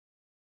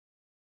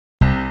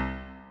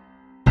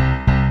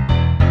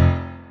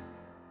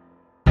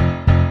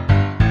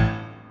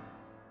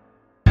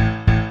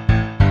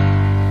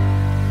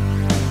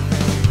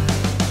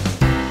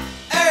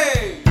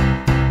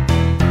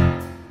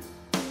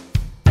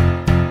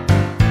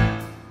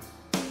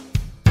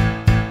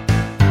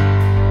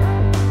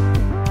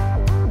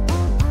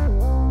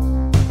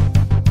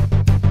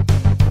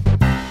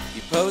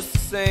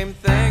same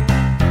thing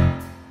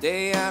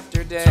day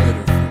after day.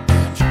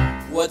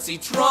 What's he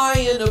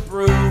trying to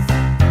prove?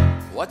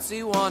 What's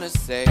he wanna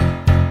say?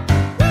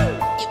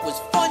 It was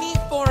funny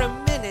for a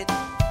minute,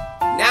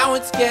 now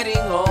it's getting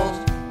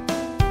old.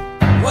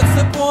 What's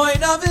the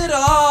point of it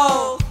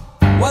all?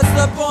 What's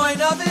the point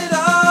of it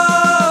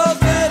all?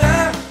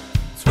 Twitter,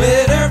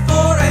 Twitter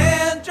for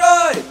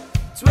Android,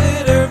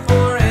 Twitter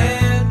for Android.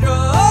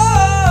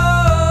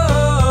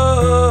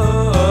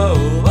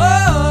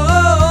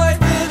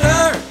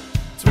 Twitter,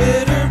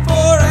 Twitter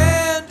for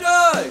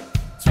Android,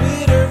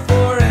 Twitter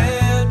for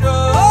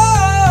Android.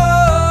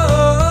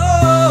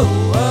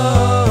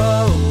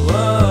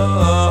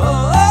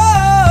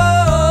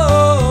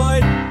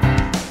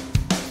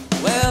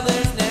 Well,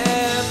 there's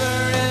never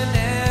and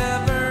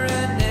never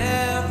and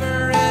never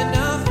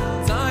enough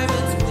time.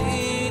 It's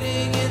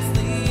fleeting, it's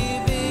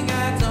leaving.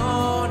 I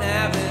don't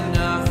have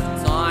enough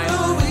time.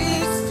 The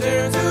weeks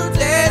turn to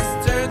days,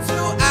 turn to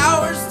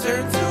hours,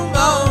 turn to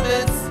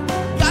moments.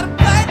 Gotta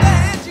play the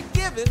hand you're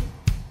given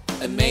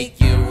and make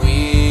you weird.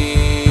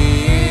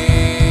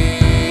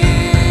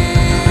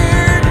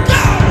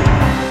 Go!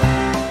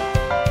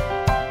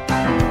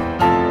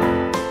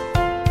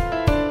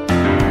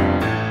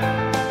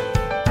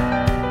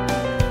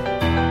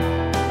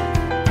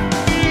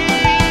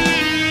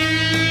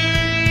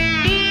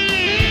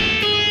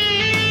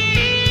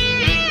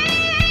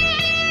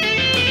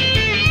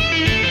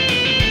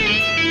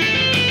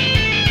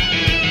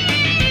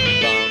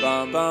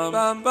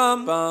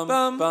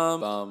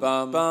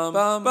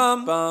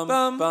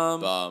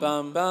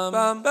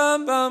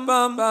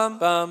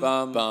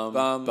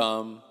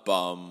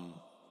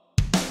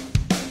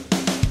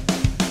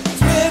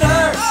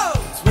 Twitter!